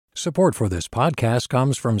Support for this podcast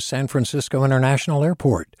comes from San Francisco International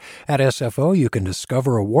Airport. At SFO, you can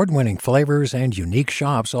discover award-winning flavors and unique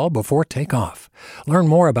shops all before takeoff. Learn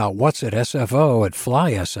more about what's at SFO at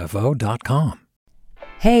flysfo.com.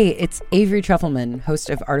 Hey, it's Avery Trufelman,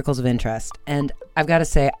 host of Articles of Interest. And I've got to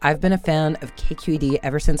say, I've been a fan of KQED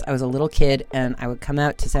ever since I was a little kid and I would come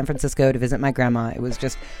out to San Francisco to visit my grandma. It was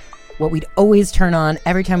just what we'd always turn on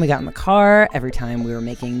every time we got in the car, every time we were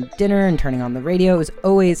making dinner and turning on the radio. It was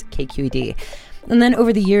always KQED. And then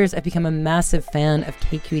over the years, I've become a massive fan of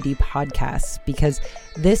KQED podcasts because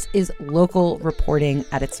this is local reporting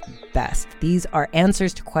at its best. These are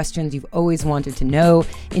answers to questions you've always wanted to know,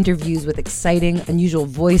 interviews with exciting, unusual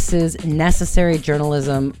voices, necessary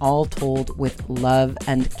journalism, all told with love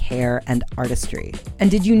and care and artistry. And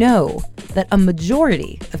did you know that a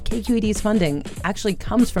majority of KQED's funding actually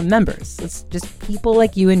comes from members? It's just people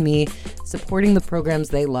like you and me supporting the programs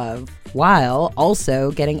they love, while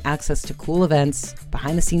also getting access to cool events,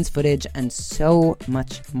 behind-the-scenes footage, and so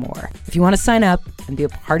much more. If you want to sign up and be a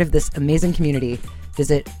part of this amazing community,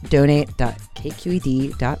 visit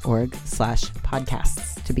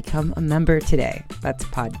donate.kqed.org/podcasts to become a member today. That's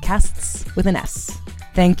podcasts with an S.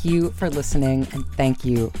 Thank you for listening, and thank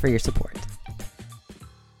you for your support.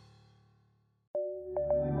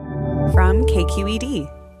 From KQED.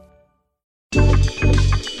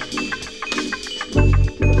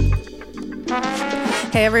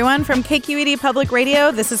 Hey everyone, from KQED Public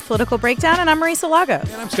Radio, this is Political Breakdown, and I'm Marisa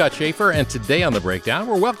Lagos. And I'm Scott Schaefer, and today on The Breakdown,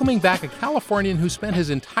 we're welcoming back a Californian who spent his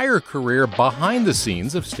entire career behind the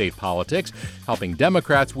scenes of state politics, helping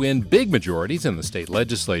Democrats win big majorities in the state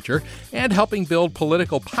legislature, and helping build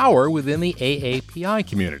political power within the AAPI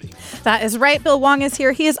community. That is right. Bill Wong is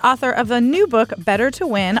here. He is author of a new book, Better to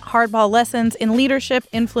Win, Hardball Lessons in Leadership,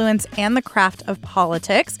 Influence, and the Craft of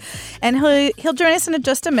Politics. And he'll join us in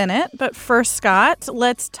just a minute. But first, Scott,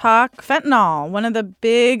 let's talk fentanyl. One of the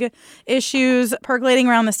big issues percolating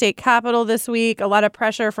around the state capitol this week. A lot of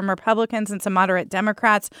pressure from Republicans and some moderate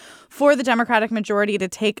Democrats for the Democratic majority to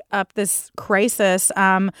take up this crisis.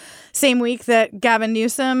 Same week that Gavin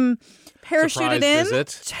Newsom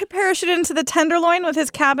parachuted into the Tenderloin with his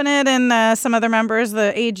cabinet and some other members,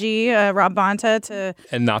 the AG, Rob Bonta.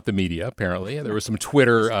 And not the media, apparently. There were some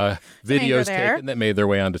Twitter videos taken that made their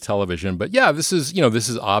way onto television. But yeah, this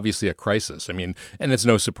is obviously a crisis. I mean, and it's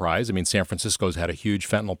no surprise. I mean, San Francisco's had a huge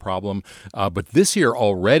fentanyl problem. But this year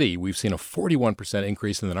already, we've seen a 41%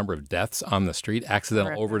 increase in the number of deaths on the street,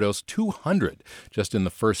 accidental overdose, 200 just in the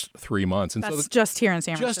first 3 months. And that's just here in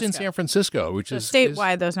San Francisco. Just in San Francisco, which is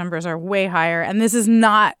statewide, those numbers are way higher. And this is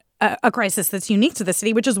not a crisis that's unique to the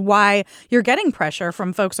city, which is why you're getting pressure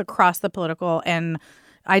from folks across the political and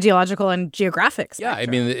ideological and geographic spectrum. Yeah, I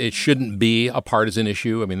mean, it shouldn't be a partisan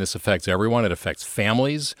issue. I mean, this affects everyone. It affects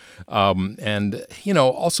families. And,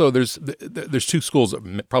 also there's two schools,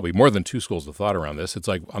 probably more than two schools of thought around this. It's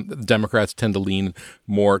like Democrats tend to lean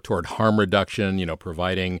more toward harm reduction,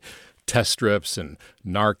 providing test strips and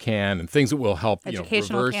Narcan and things that will help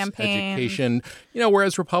reverse education,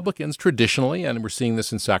 whereas Republicans traditionally, and we're seeing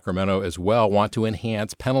this in Sacramento as well, want to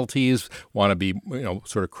enhance penalties, want to be,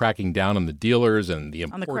 sort of cracking down on the dealers and the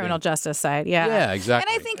on the criminal justice side. Yeah. Yeah,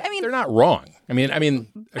 exactly. And I think, they're not wrong. I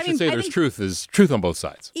should say there's truth on both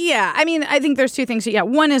sides. Yeah. I think there's two things. Yeah.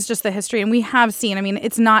 One is just the history. And we have seen,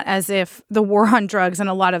 it's not as if the war on drugs and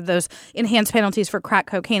a lot of those enhanced penalties for crack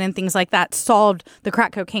cocaine and things like that solved the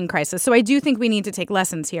crack cocaine crisis. So I do think we need to take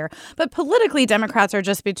lessons here. But politically, Democrats are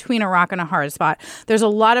just between a rock and a hard spot. There's a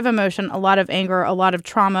lot of emotion, a lot of anger, a lot of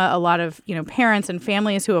trauma, a lot of, parents and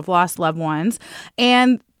families who have lost loved ones.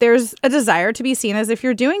 And there's a desire to be seen as if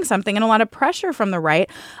you're doing something and a lot of pressure from the right.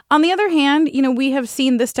 On the other hand, we have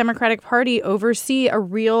seen this Democratic Party oversee a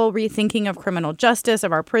real rethinking of criminal justice,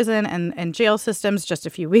 of our prison and jail systems. Just a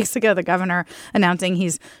few weeks ago, the governor announcing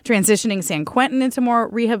he's transitioning San Quentin into more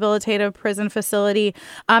rehabilitative prison facility.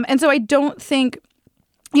 And so I don't think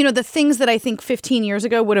the things that I think 15 years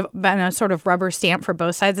ago would have been a sort of rubber stamp for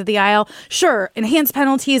both sides of the aisle. Sure, enhanced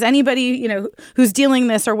penalties, anybody, who's dealing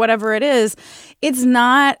this or whatever it is, it's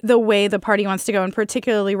not the way the party wants to go. And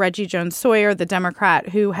particularly Reggie Jones-Sawyer, the Democrat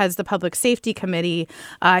who heads the Public Safety Committee,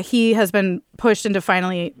 he has been pushed into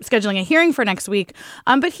finally scheduling a hearing for next week.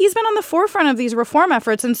 But he's been on the forefront of these reform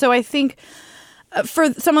efforts. And so I think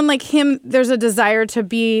for someone like him, there's a desire to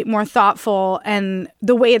be more thoughtful, and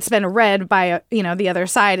the way it's been read by the other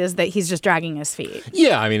side is that he's just dragging his feet.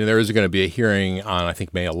 Yeah, there is going to be a hearing on, I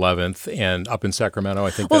think, May 11th, and up in Sacramento,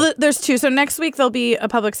 I think. Well, there's two. So next week there'll be a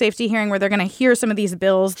public safety hearing where they're going to hear some of these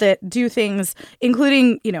bills that do things,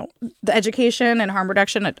 including the education and harm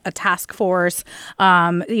reduction, a task force,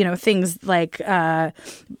 things like.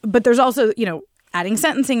 But there's also adding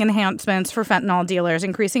sentencing enhancements for fentanyl dealers,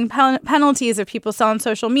 increasing penalties if people sell on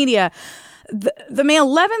social media. The May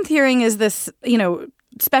 11th hearing is this,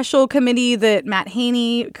 special committee that Matt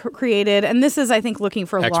Haney created, and this is, I think, looking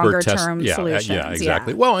for longer-term solutions. Yeah,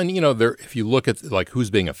 exactly. Well, and if you look at who's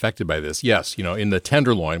being affected by this, yes, in the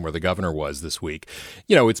Tenderloin where the governor was this week,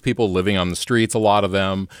 it's people living on the streets. A lot of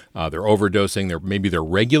them, they're overdosing. Maybe they're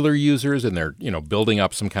regular users, and they're building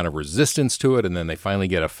up some kind of resistance to it, and then they finally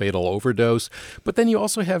get a fatal overdose. But then you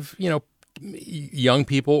also have young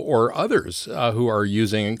people or others who are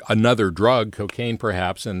using another drug, cocaine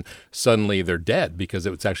perhaps, and suddenly they're dead because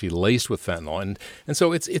it's actually laced with fentanyl. And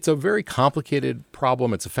so it's a very complicated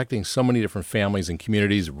problem. It's affecting so many different families and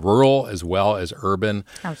communities, rural as well as urban.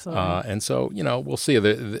 Absolutely. And so, we'll see.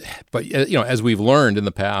 But as we've learned in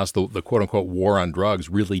the past, the quote-unquote war on drugs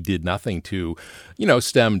really did nothing to,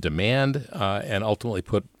 stem demand and ultimately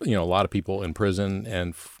put, a lot of people in prison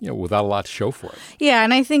and, without a lot to show for it. Yeah,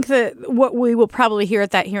 and I think that what we will probably hear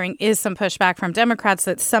at that hearing is some pushback from Democrats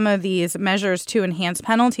that some of these measures to enhance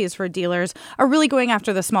penalties for dealers are really going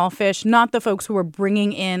after the small fish, not the folks who are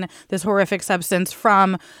bringing in this horrific substance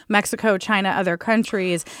from Mexico, China, other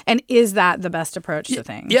countries. And is that the best approach to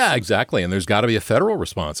things? Yeah, exactly. And there's got to be a federal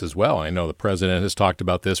response as well. I know the president has talked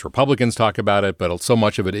about this. Republicans talk about it, but so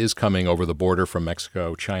much of it is coming over the border from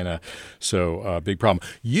Mexico, China. So big problem.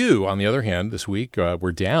 You, on the other hand, this week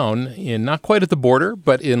were down in not quite at the border,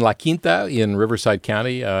 but in La Quinta in Riverside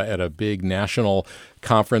County at a big national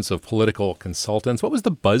conference of political consultants. What was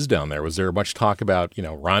the buzz down there? Was there much talk about,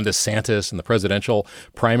 Ron DeSantis and the presidential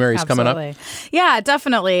primaries coming up? Yeah,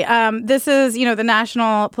 definitely. This is, the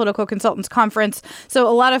National Political Consultants Conference. So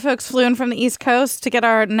a lot of folks flew in from the East Coast to get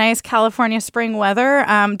our nice California spring weather.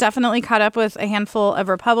 Definitely caught up with a handful of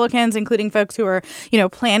Republicans, including folks who are,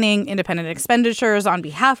 planning independent expenditures on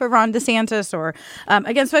behalf of Ron DeSantis or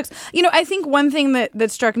against folks. I think one thing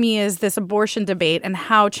that struck me is this abortion debate and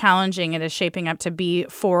how challenging it is shaping up to be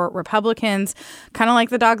for Republicans, kind of like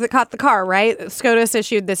the dog that caught the car, right? SCOTUS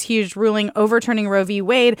issued this huge ruling overturning Roe v.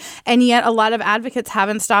 Wade, and yet a lot of advocates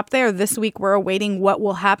haven't stopped there. This week, we're awaiting what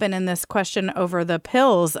will happen in this question over the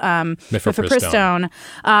pills, mifepristone,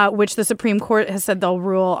 which the Supreme Court has said they'll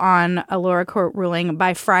rule on a lower court ruling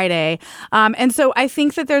by Friday. And so I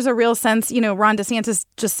think that there's a real sense, Ron DeSantis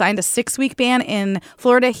just signed a 6-week ban in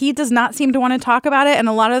Florida. He does not seem to want to talk about it, and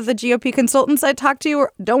a lot of the GOP consultants I talked to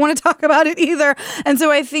don't want to talk about it either. And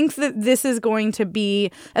so I think that this is going to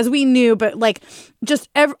be, as we knew, but just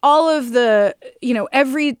all of the,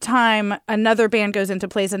 every time another ban goes into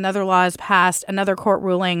place, another law is passed, another court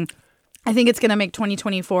ruling, I think it's going to make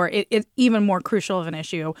 2024 it even more crucial of an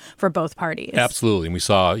issue for both parties. Absolutely. And we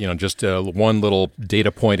saw, just one little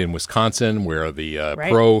data point in Wisconsin where the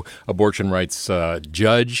pro-abortion rights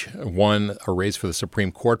judge won a race for the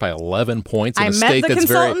Supreme Court by 11 points. In I met the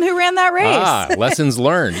consultant who ran that race. Lessons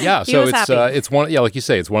learned. Yeah. So it's one. Yeah, like you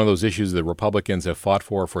say, it's one of those issues that Republicans have fought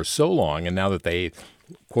for so long, and now that they,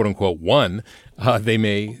 quote unquote, won, they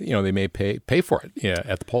may pay for it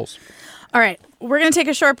at the polls. All right, we're going to take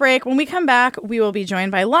a short break. When we come back, we will be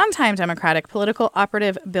joined by longtime Democratic political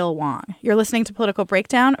operative Bill Wong. You're listening to Political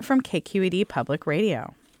Breakdown from KQED Public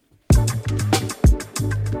Radio.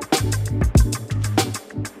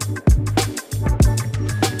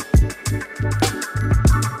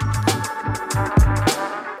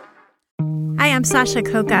 Hi, I'm Sasha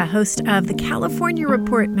Koka, host of the California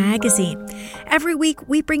Report magazine. Every week,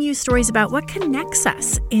 we bring you stories about what connects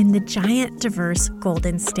us in the giant, diverse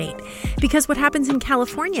Golden State. Because what happens in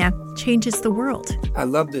California changes the world. I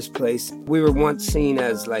love this place. We were once seen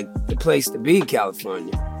as like the place to be,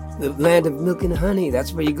 California. The land of milk and honey.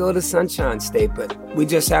 That's where you go to Sunshine State. But we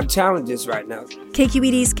just have challenges right now.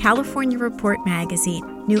 KQED's California Report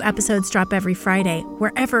magazine. New episodes drop every Friday,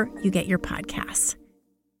 wherever you get your podcasts.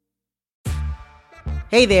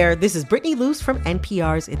 Hey there, this is Brittany Luce from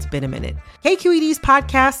NPR's It's Been a Minute. KQED's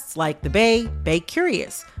podcasts like The Bay, Bay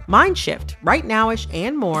Curious, Mind Shift, Right Nowish,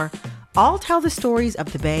 and more all tell the stories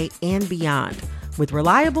of the Bay and beyond with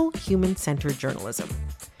reliable, human-centered journalism.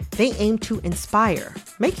 They aim to inspire,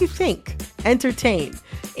 make you think, entertain,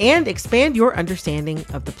 and expand your understanding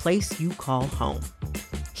of the place you call home.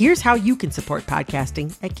 Here's how you can support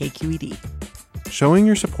podcasting at KQED. Showing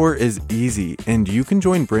your support is easy, and you can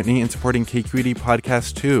join Brittany in supporting KQED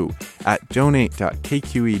Podcast too at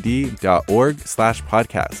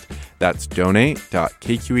donate.kqed.org/podcast. That's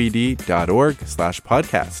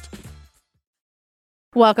donate.kqed.org/podcast.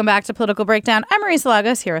 Welcome back to Political Breakdown. I'm Marisa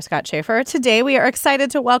Lagos here with Scott Schaefer. Today we are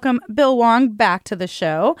excited to welcome Bill Wong back to the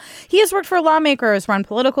show. He has worked for lawmakers, run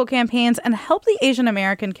political campaigns, and helped the Asian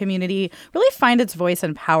American community really find its voice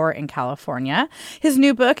and power in California. His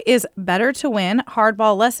new book is Better to Win: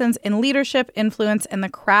 Hardball Lessons in Leadership, Influence, and the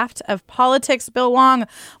Craft of Politics. Bill Wong,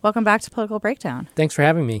 welcome back to Political Breakdown. Thanks for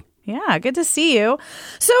having me. Yeah, good to see you.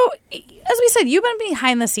 So, as we said, you've been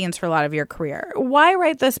behind the scenes for a lot of your career. Why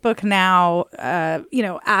write this book now,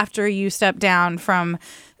 after you step down from,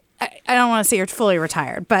 I don't want to say you're fully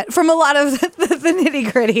retired, but from a lot of the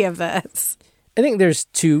nitty-gritty of this? I think there's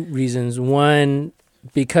two reasons. One,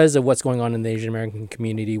 because of what's going on in the Asian American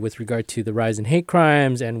community with regard to the rise in hate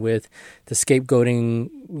crimes and with the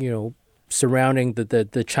scapegoating, surrounding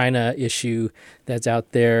the China issue that's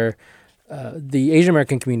out there. The Asian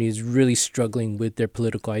American community is really struggling with their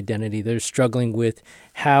political identity. They're struggling with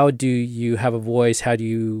how do you have a voice? How do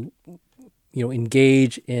you,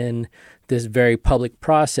 engage in this very public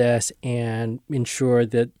process and ensure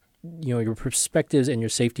that, your perspectives and your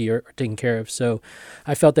safety are taken care of. So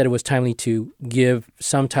I felt that it was timely to give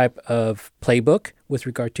some type of playbook with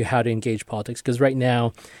regard to how to engage politics. Because right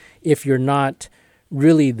now, if you're not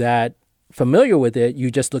really that familiar with it, you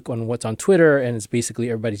just look on what's on Twitter, and it's basically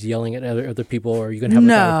everybody's yelling at other people, or you're going to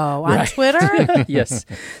have on Twitter? Yes.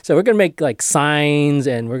 So we're going to make like signs,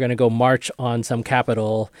 and we're going to go march on some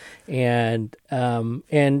Capitol, and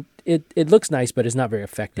it looks nice, but it's not very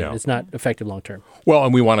effective. Yeah. It's not effective long term. Well,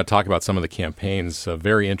 and we want to talk about some of the campaigns,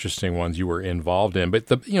 very interesting ones you were involved in.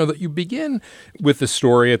 But you begin with the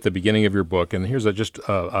story at the beginning of your book, and here's just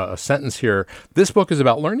a sentence here. This book is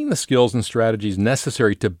about learning the skills and strategies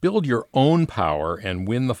necessary to build your own power and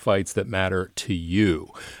win the fights that matter to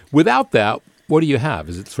you. Without that, what do you have?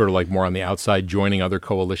 Is it sort of like more on the outside, joining other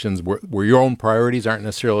coalitions where your own priorities aren't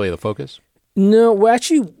necessarily the focus? No, well,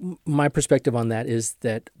 actually, my perspective on that is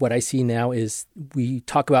that what I see now is we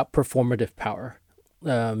talk about performative power,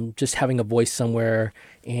 just having a voice somewhere,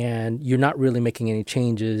 and you're not really making any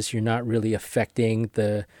changes. You're not really affecting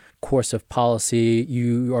the course of policy.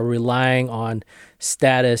 You are relying on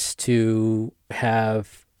status to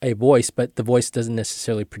have a voice, but the voice doesn't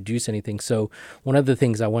necessarily produce anything. So one of the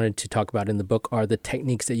things I wanted to talk about in the book are the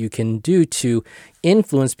techniques that you can do to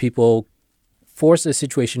influence people, force a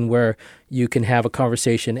situation where you can have a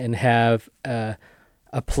conversation and have a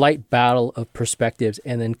polite battle of perspectives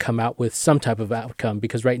and then come out with some type of outcome.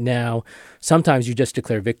 Because right now, sometimes you just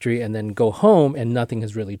declare victory and then go home and nothing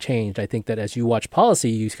has really changed. I think that as you watch policy,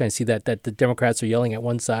 you kind of see that the Democrats are yelling at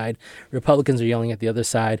one side, Republicans are yelling at the other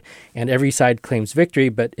side, and every side claims victory.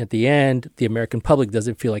 But at the end, the American public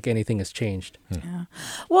doesn't feel like anything has changed. Yeah.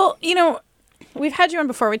 Well, we've had you on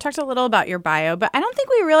before. We talked a little about your bio, but I don't think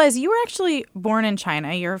we realized you were actually born in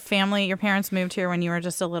China. Your parents moved here when you were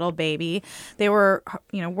just a little baby. They were,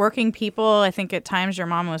 working people. I think at times your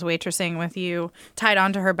mom was waitressing with you tied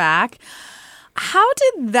onto her back. How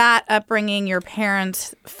did that upbringing, your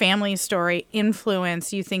parents' family story,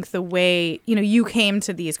 influence, you think, the way, you came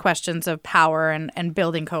to these questions of power and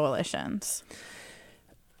building coalitions?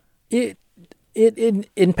 It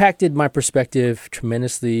impacted my perspective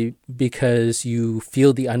tremendously because you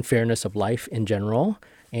feel the unfairness of life in general,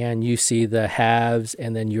 and you see the haves,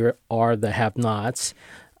 and then you are the have-nots,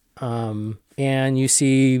 and you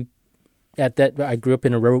see I grew up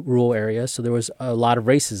in a rural area, so there was a lot of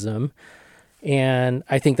racism, and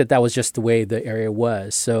I think that was just the way the area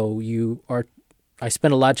was. So I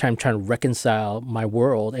spent a lot of time trying to reconcile my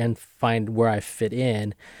world and find where I fit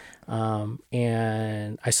in.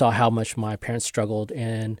 And I saw how much my parents struggled,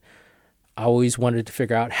 and I always wanted to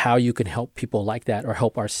figure out how you can help people like that, or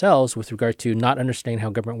help ourselves with regard to not understanding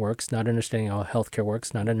how government works, not understanding how healthcare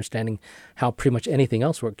works, not understanding how pretty much anything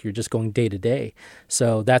else works. You're just going day to day.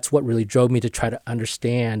 So that's what really drove me to try to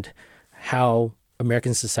understand how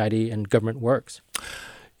American society and government works.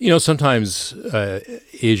 Sometimes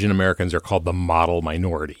Asian Americans are called the model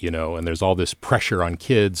minority, and there's all this pressure on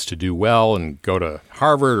kids to do well and go to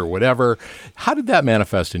Harvard or whatever. How did that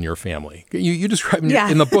manifest in your family? You describe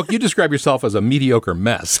in the book, you describe yourself as a mediocre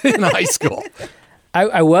mess in high school.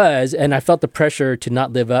 I was, and I felt the pressure to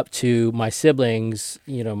not live up to my siblings.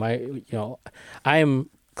 I am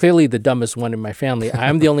clearly the dumbest one in my family.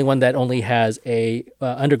 I'm the only one that only has a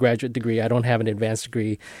undergraduate degree. I don't have an advanced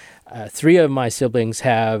degree. 3 of my siblings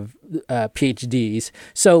have PhDs,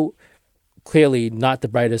 so clearly not the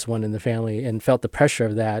brightest one in the family, and felt the pressure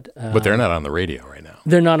of that. But they're not on the radio right now.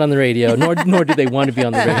 They're not on the radio, nor do they want to be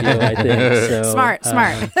on the radio, I think. So,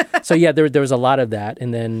 Smart. So yeah, there was a lot of that.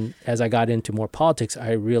 And then as I got into more politics,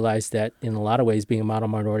 I realized that in a lot of ways, being a model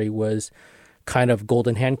minority was kind of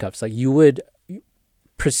golden handcuffs. Like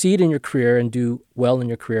proceed in your career and do well in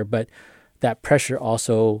your career, but that pressure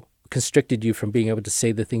also constricted you from being able to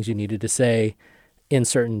say the things you needed to say in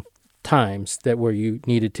certain times that where you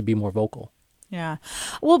needed to be more vocal. Yeah.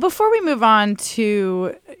 Well, before we move on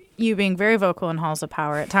to you being very vocal in halls of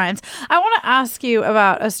power at times, I want to ask you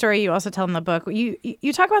about a story you also tell in the book.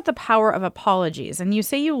 You talk about the power of apologies, and you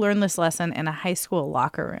say you learned this lesson in a high school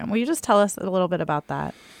locker room. Will you just tell us a little bit about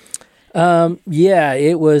that? Yeah,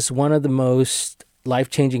 it was one of the most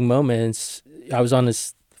life-changing moments. I was on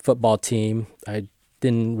this football team. I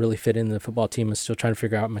didn't really fit in the football team. I was still trying to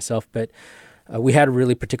figure out myself, but we had a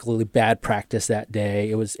really particularly bad practice that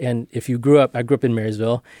day. And if you I grew up in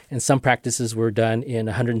Marysville, and some practices were done in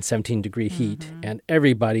 117-degree heat, and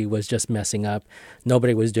everybody was just messing up.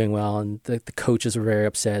 Nobody was doing well, and the coaches were very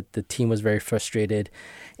upset. The team was very frustrated,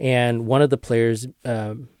 and one of the players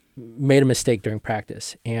made a mistake during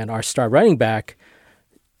practice, and our star running back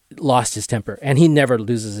lost his temper, and he never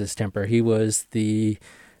loses his temper. He was the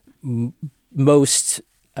most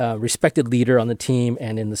respected leader on the team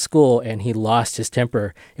and in the school, and he lost his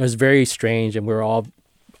temper. It was very strange, and we were all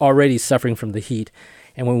already suffering from the heat.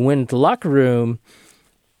 And when we went into the locker room,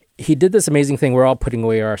 he did this amazing thing. We're all putting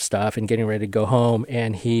away our stuff and getting ready to go home,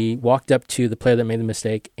 and he walked up to the player that made the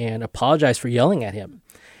mistake and apologized for yelling at him.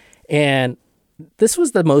 And this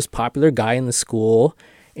was the most popular guy in the school,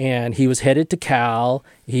 and he was headed to Cal.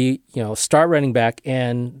 He, star running back,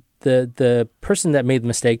 and the person that made the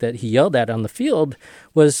mistake that he yelled at on the field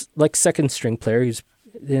was like second string player.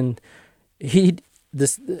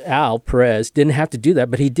 Al Perez didn't have to do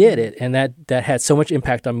that, but he did it, and that had so much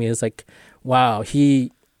impact on me. It's like, wow,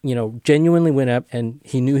 he genuinely went up and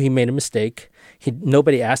he knew he made a mistake.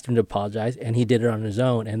 Nobody asked him to apologize, and he did it on his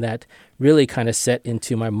own, and that really kind of set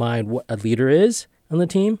into my mind what a leader is on the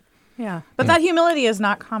team. Yeah, but that humility is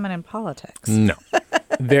not common in politics. No.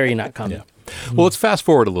 Very not common. Yeah. Well, let's fast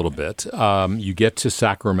forward a little bit. You get to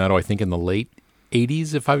Sacramento, I think, in the late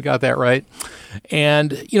 80s, if I've got that right.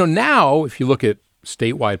 And, now, if you look at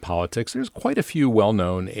statewide politics, there's quite a few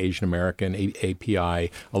well-known Asian American AAPI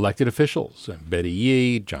elected officials. Betty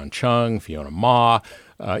Yee, John Chung, Fiona Ma.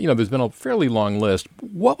 There's been a fairly long list.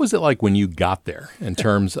 What was it like when you got there in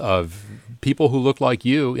terms of people who looked like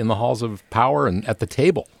you in the halls of power and at the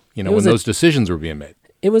table, when those decisions were being made?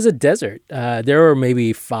 It was a desert. There were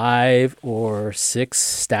maybe 5 or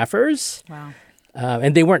 6 staffers. Wow.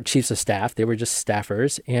 And they weren't chiefs of staff. They were just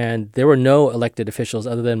staffers. And there were no elected officials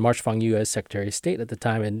other than March Fong Yu as Secretary of State at the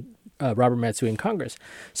time and Robert Matsui in Congress.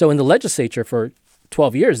 So in the legislature for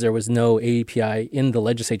 12 years, there was no AAPI in the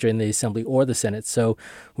legislature, in the Assembly, or the Senate. So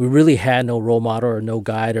we really had no role model or no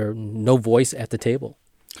guide or no voice at the table.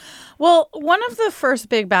 Well, one of the first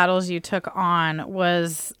big battles you took on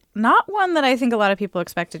was not one that I think a lot of people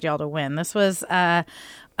expected y'all to win. This was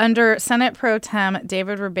under Senate Pro Tem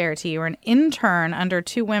David Roberti. You were an intern under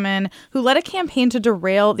 2 women who led a campaign to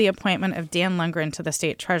derail the appointment of Dan Lundgren to the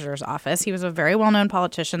state treasurer's office. He was a very well-known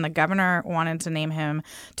politician. The governor wanted to name him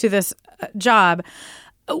to this job.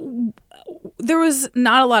 There was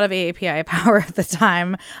not a lot of AAPI power at the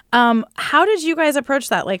time. How did you guys approach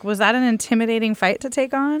that? Was that an intimidating fight to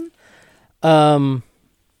take on?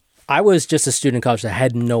 I was just a student in college that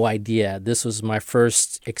had no idea. This was my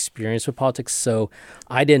first experience with politics, so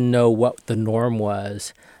I didn't know what the norm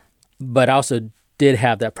was. But I also did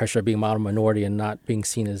have that pressure of being a model minority and not being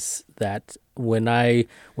seen as that. When I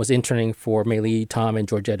was interning for Mei Lee Tom and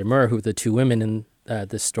Georgette Demur, who were the 2 women in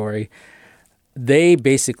this story, they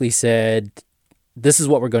basically said, this is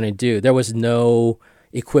what we're going to do. There was no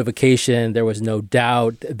equivocation. There was no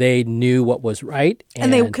doubt. They knew what was right.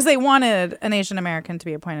 And because they wanted an Asian American to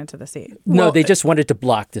be appointed to the seat. No, they just wanted to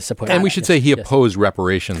block this appointment. And we should say he opposed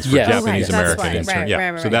reparations for Japanese Americans.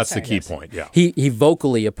 Right. So that's the key point. Yeah. He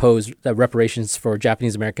vocally opposed reparations for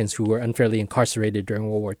Japanese Americans who were unfairly incarcerated during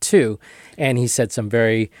World War II. And he said some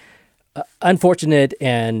very unfortunate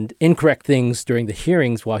and incorrect things during the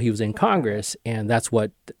hearings while he was in Congress. And that's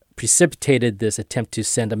what precipitated this attempt to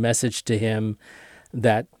send a message to him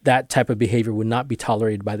that type of behavior would not be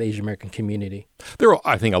tolerated by the Asian American community. There are,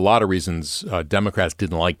 I think, a lot of reasons Democrats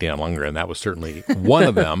didn't like Dan Lundgren. That was certainly one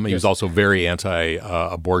of them. He was also very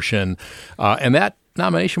anti-abortion. And that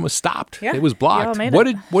nomination was stopped. Yeah. It was blocked. What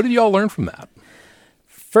did you all learn from that?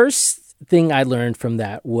 First thing I learned from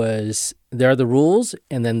that was there are the rules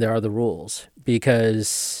and then there are the rules.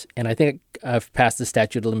 Because, and I think I've passed the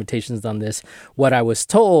statute of limitations on this, what I was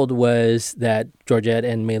told was that Georgette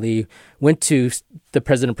and Mei Lee went to the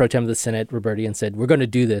president pro tem of the Senate, Roberti, and said, we're going to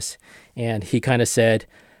do this. And he kind of said,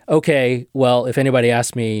 okay, well, if anybody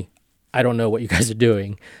asks me, I don't know what you guys are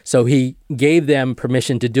doing. So he gave them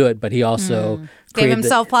permission to do it, but he also gave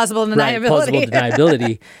himself plausible deniability. Right, plausible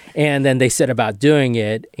deniability. And then they set about doing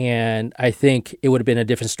it. And I think it would have been a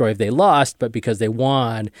different story if they lost, but because they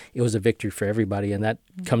won, it was a victory for everybody. And that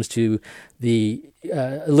comes to a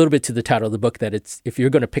little bit to the title of the book, that it's, if you're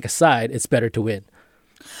going to pick a side, it's better to win.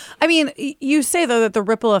 I mean, you say, though, that the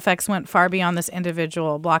ripple effects went far beyond this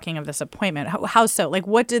individual blocking of this appointment. How so? Like,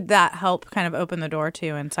 what did that help kind of open the door to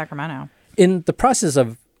in Sacramento? In the process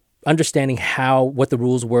of understanding what the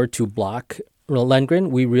rules were to block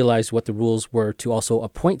Lundgren, we realized what the rules were to also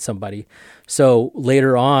appoint somebody. So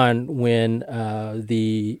later on, when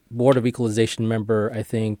the Board of Equalization member, I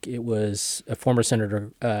think it was a former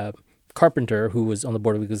Senator Carpenter, who was on the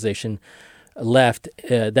Board of Equalization, left,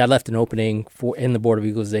 that left an opening in the Board of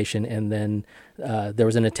Equalization, and then there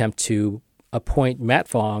was an attempt to appoint Matt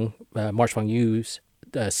Fong, March Fong Yu's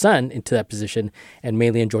son, into that position, and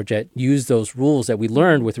Mayley and Georgette used those rules that we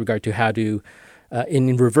learned with regard to how to,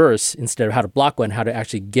 in reverse, instead of how to block one, how to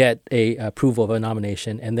actually get a approval of a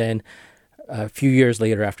nomination. And then a few years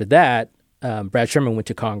later after that, Brad Sherman went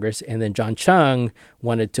to Congress, and then John Chung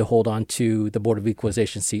wanted to hold on to the Board of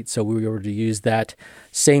Equalization seat. So we were to use that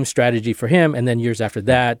same strategy for him. And then years after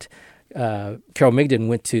that, Carol Migden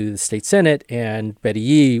went to the state Senate, and Betty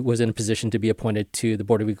Yee was in a position to be appointed to the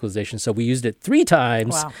Board of Equalization. So we used it 3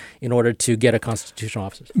 times in order to get a constitutional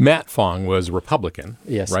officer. Matt Fong was Republican,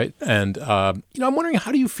 yes, right? And I'm wondering,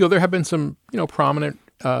 how do you feel? There have been some prominent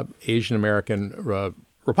Asian American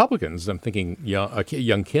Republicans. I'm thinking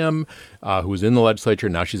Young Kim, who was in the legislature.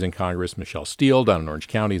 Now she's in Congress. Michelle Steele down in Orange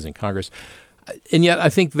County is in Congress. And yet I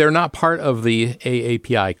think they're not part of the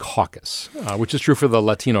AAPI caucus, which is true for the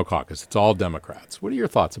Latino caucus. It's all Democrats. What are your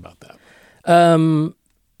thoughts about that? Our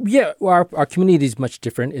community is much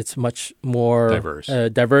different. It's much more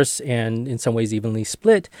diverse and in some ways evenly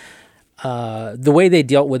split. The way they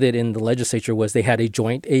dealt with it in the legislature was they had a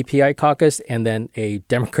joint API caucus and then a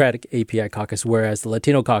Democratic API caucus, whereas the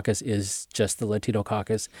Latino caucus is just the Latino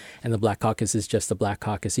caucus and the Black caucus is just the Black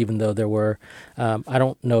caucus, even though there were, I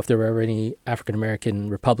don't know if there were ever any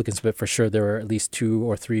African-American Republicans, but for sure there were at least 2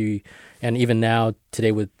 or 3. And even now,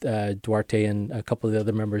 today with Duarte and a couple of the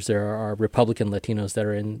other members, there are Republican Latinos that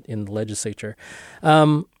are in the legislature.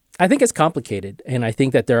 I think it's complicated, and I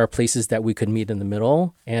think that there are places that we could meet in the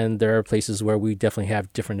middle, and there are places where we definitely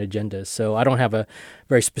have different agendas. So I don't have a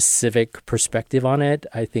very specific perspective on it.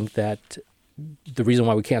 I think that the reason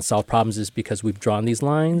why we can't solve problems is because we've drawn these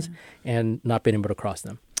lines and not been able to cross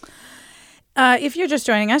them. If you're just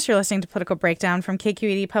joining us, you're listening to Political Breakdown from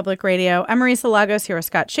KQED Public Radio. I'm Marisa Lagos here with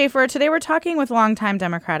Scott Schaefer. Today we're talking with longtime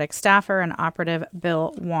Democratic staffer and operative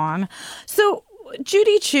Bill Wong. So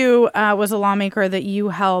Judy Chu was a lawmaker that you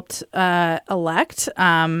helped elect.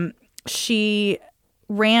 She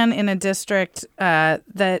ran in a district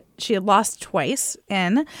that she had lost twice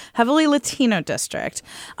in, heavily Latino district.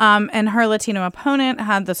 And her Latino opponent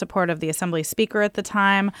had the support of the Assembly Speaker at the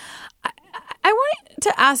time. I wanted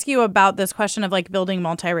to ask you about this question of like building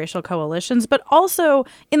multiracial coalitions, but also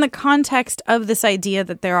in the context of this idea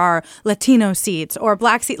that there are Latino seats or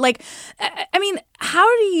Black seats. Like, I mean, how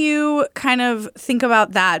do you kind of think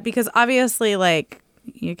about that? Because obviously, like,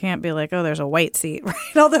 you can't be like, oh, there's a white seat, right?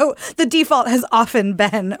 Although the default has often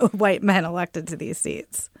been white men elected to these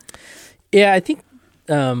seats. Yeah, I think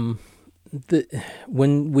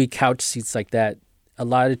when we couch seats like that, a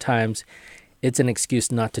lot of times it's an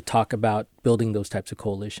excuse not to talk about building those types of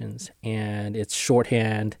coalitions. And it's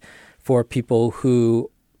shorthand for people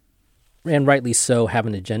who, and rightly so, have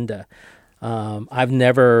an agenda. I've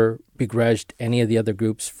never begrudged any of the other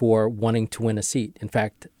groups for wanting to win a seat. In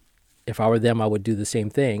fact, if I were them, I would do the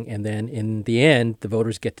same thing. And then in the end, the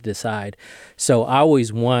voters get to decide. So I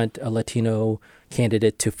always want a Latino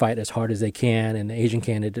candidate to fight as hard as they can, and the Asian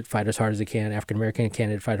candidate fight as hard as they can, African-American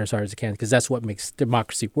candidate fight as hard as they can, because that's what makes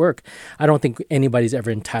democracy work. I don't think anybody's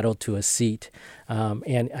ever entitled to a seat.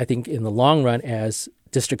 And I think in the long run, as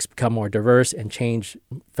districts become more diverse and change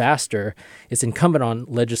faster, it's incumbent on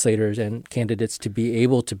legislators and candidates to be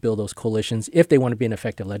able to build those coalitions if they want to be an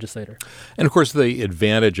effective legislator. And of course, the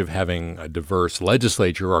advantage of having a diverse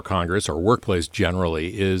legislature or Congress or workplace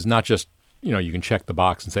generally is not just, you can check the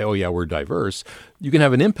box and say, oh, yeah, we're diverse. You can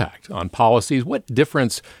have an impact on policies. What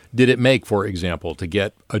difference did it make, for example, to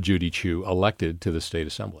get a Judy Chu elected to the state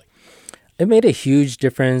assembly? It made a huge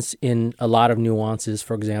difference in a lot of nuances.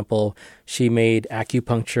 For example, she made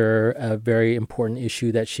acupuncture a very important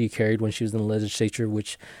issue that she carried when she was in the legislature,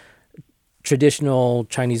 which traditional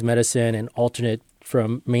Chinese medicine and alternate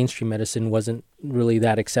from mainstream medicine wasn't really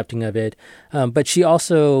that accepting of it. But she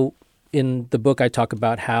also in the book, I talk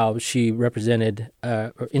about how she represented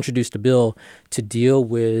or introduced a bill to deal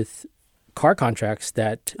with car contracts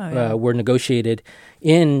that were negotiated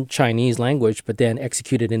in Chinese language, but then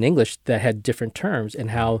executed in English that had different terms,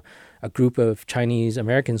 and how a group of Chinese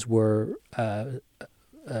Americans were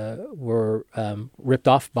ripped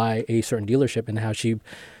off by a certain dealership, and how she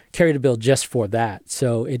carried a bill just for that.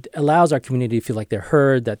 So it allows our community to feel like they're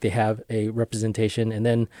heard, that they have a representation, and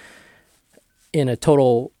then in a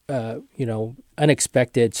total,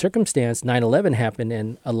 unexpected circumstance, 9/11 happened,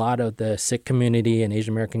 and a lot of the Sikh community and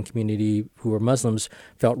Asian American community who were Muslims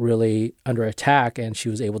felt really under attack, and she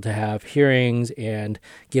was able to have hearings and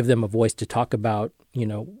give them a voice to talk about,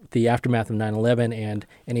 the aftermath of 9/11 and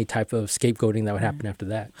any type of scapegoating that would happen after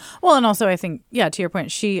that. Well, and also I think, to your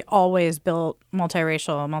point, she always built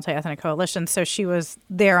multiracial, multi-ethnic coalitions. So she was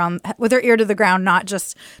there with her ear to the ground, not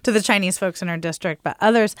just to the Chinese folks in her district, but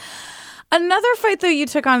others. Another fight, though, you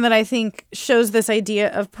took on that I think shows this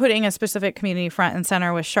idea of putting a specific community front and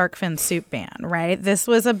center was shark fin soup ban, right? This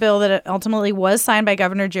was a bill that ultimately was signed by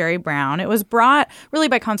Governor Jerry Brown. It was brought really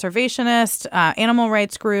by conservationists, animal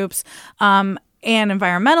rights groups, and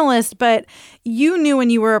environmentalists. But you knew when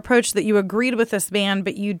you were approached that you agreed with this ban,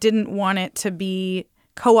 but you didn't want it to be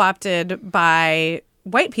co-opted by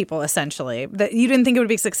white people, essentially. That you didn't think it would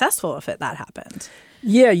be successful if that happened.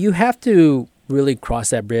 Yeah, you have to really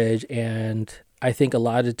cross that bridge, and I think a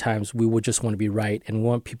lot of times we would just want to be right and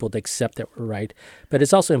want people to accept that we're right. But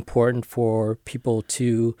it's also important for people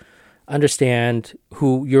to understand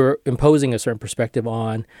who you're imposing a certain perspective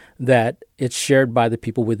on, that it's shared by the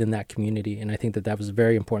people within that community. And I think that was a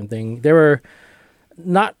very important thing. There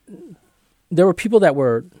were people that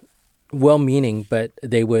were well-meaning, but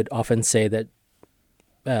they would often say that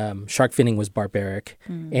shark finning was barbaric.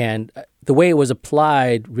 And the way it was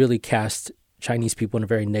applied really cast Chinese people in a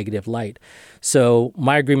very negative light. So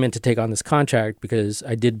my agreement to take on this contract, because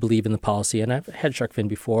I did believe in the policy, and I've had shark fin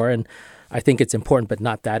before, and I think it's important, but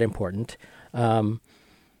not that important,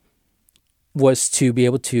 was to be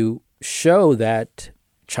able to show that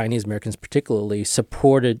Chinese Americans particularly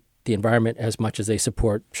supported the environment as much as they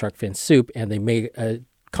support shark fin soup, and they made a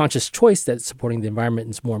conscious choice that supporting the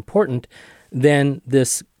environment is more important than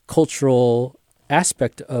this cultural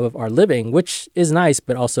aspect of our living, which is nice,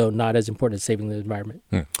 but also not as important as saving the environment.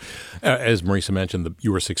 As Marisa mentioned,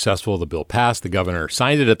 you were successful. The bill passed. The governor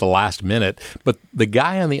signed it at the last minute. But the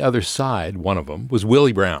guy on the other side, one of them, was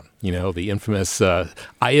Willie Brown, the infamous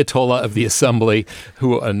Ayatollah of the assembly,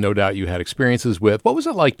 who no doubt you had experiences with. What was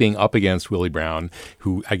it like being up against Willie Brown,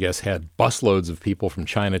 who I guess had busloads of people from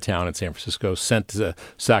Chinatown and San Francisco sent to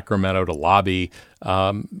Sacramento to lobby?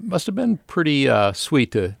 Must have been pretty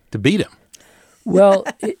sweet to beat him. Well,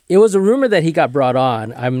 it was a rumor that he got brought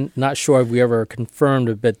on. I'm not sure if we ever confirmed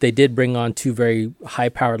it, but they did bring on two very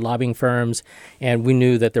high-powered lobbying firms, and we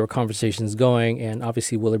knew that there were conversations going. And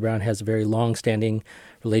obviously, Willie Brown has a very long-standing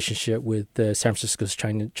relationship with the San Francisco's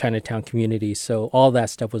Chinatown community. So all that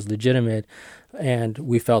stuff was legitimate, and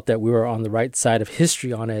we felt that we were on the right side of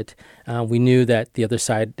history on it. We knew that the other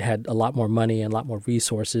side had a lot more money and a lot more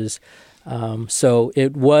resources. So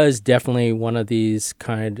it was definitely one of these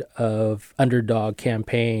kind of underdog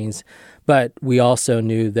campaigns, but we also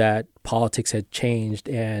knew that politics had changed.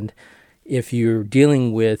 And if you're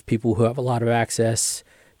dealing with people who have a lot of access,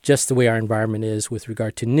 just the way our environment is with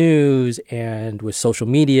regard to news and with social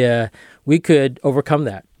media, we could overcome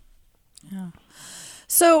that. Yeah.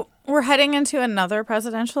 So we're heading into another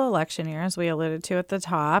presidential election year, as we alluded to at the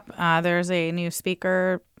top. There's a new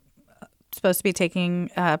speaker supposed to be taking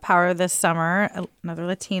power this summer, another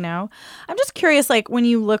Latino. I'm just curious, when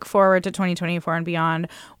you look forward to 2024 and beyond,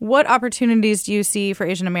 what opportunities do you see for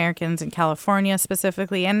Asian Americans in California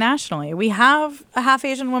specifically and nationally? We have a half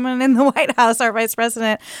Asian woman in the White House, our Vice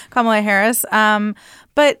President, Kamala Harris.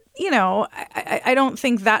 But, I don't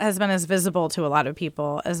think that has been as visible to a lot of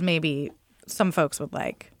people as maybe some folks would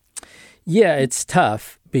like. Yeah, it's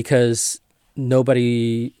tough because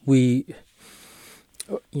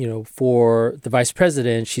for the vice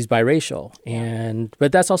president, she's biracial,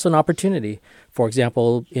 but that's also an opportunity. For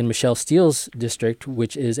example, in Michelle Steele's district,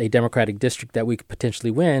 which is a Democratic district that we could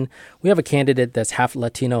potentially win, we have a candidate that's half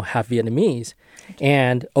Latino, half Vietnamese,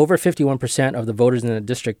 and over 51% of the voters in the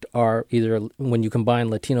district are either, when you combine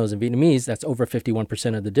Latinos and Vietnamese, that's over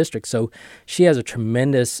 51% of the district. So she has a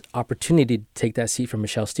tremendous opportunity to take that seat from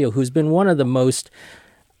Michelle Steele, who's been one of the most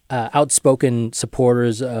outspoken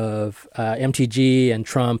supporters of MTG and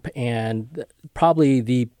Trump, and probably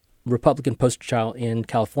the Republican poster child in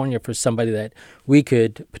California for somebody that we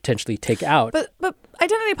could potentially take out. But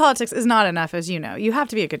identity politics is not enough, as you know. You have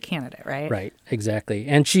to be a good candidate, right? Right, exactly.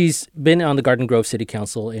 And she's been on the Garden Grove City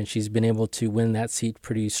Council, and she's been able to win that seat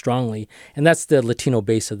pretty strongly. And that's the Latino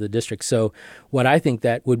base of the district. So what I think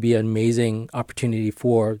that would be an amazing opportunity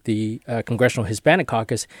for the Congressional Hispanic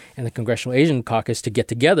Caucus and the Congressional Asian Caucus to get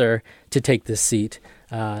together to take this seat.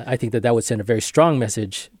 I think that would send a very strong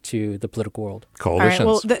message to the political world. Coalitions.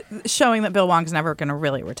 All right, well, showing that Bill Wong's never going to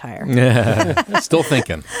really retire. Yeah, still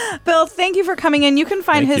thinking. Bill, thank you for coming in. You can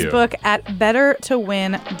find his book at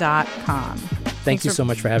bettertowin.com. Thank you so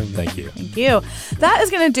much for having me. Thank you. Thank you. That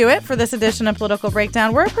is going to do it for this edition of Political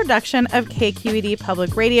Breakdown. We're a production of KQED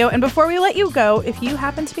Public Radio. And before we let you go, if you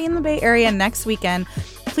happen to be in the Bay Area next weekend,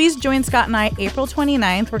 please join Scott and I April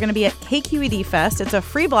 29th. We're going to be at KQED Fest. It's a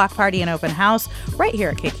free block party and open house right here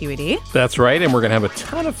at KQED. That's right. And we're going to have a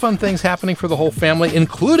ton of fun things happening for the whole family,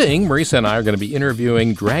 including Marisa and I are going to be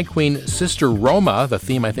interviewing drag queen Sister Roma. The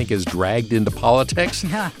theme, I think, is dragged into politics.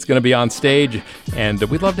 Yeah. It's going to be on stage, and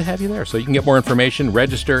we'd love to have you there. So you can get more information,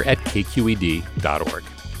 register at kqed.org.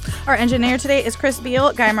 Our engineer today is Chris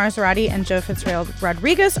Beal. Guy Marzorati and Joe Fitzgerald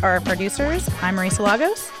Rodriguez are our producers. I'm Marisa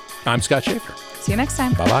Lagos. I'm Scott Schaefer. See you next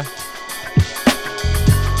time. Bye-bye.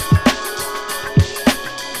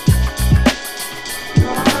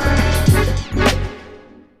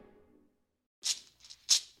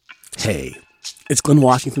 Hey, it's Glenn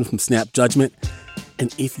Washington from Snap Judgment.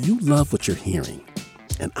 And if you love what you're hearing,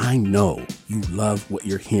 and I know you love what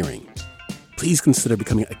you're hearing, please consider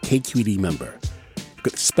becoming a KQED member. You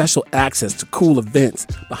get special access to cool events,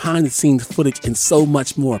 behind-the-scenes footage, and so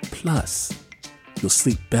much more. Plus, you'll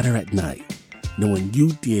sleep better at night knowing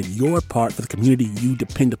you did your part for the community you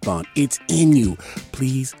depend upon. It's in you.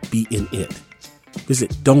 Please be in it.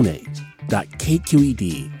 Visit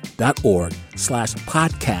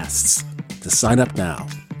donate.kqed.org/podcasts to sign up now.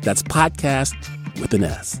 That's podcast with an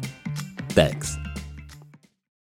S. Thanks.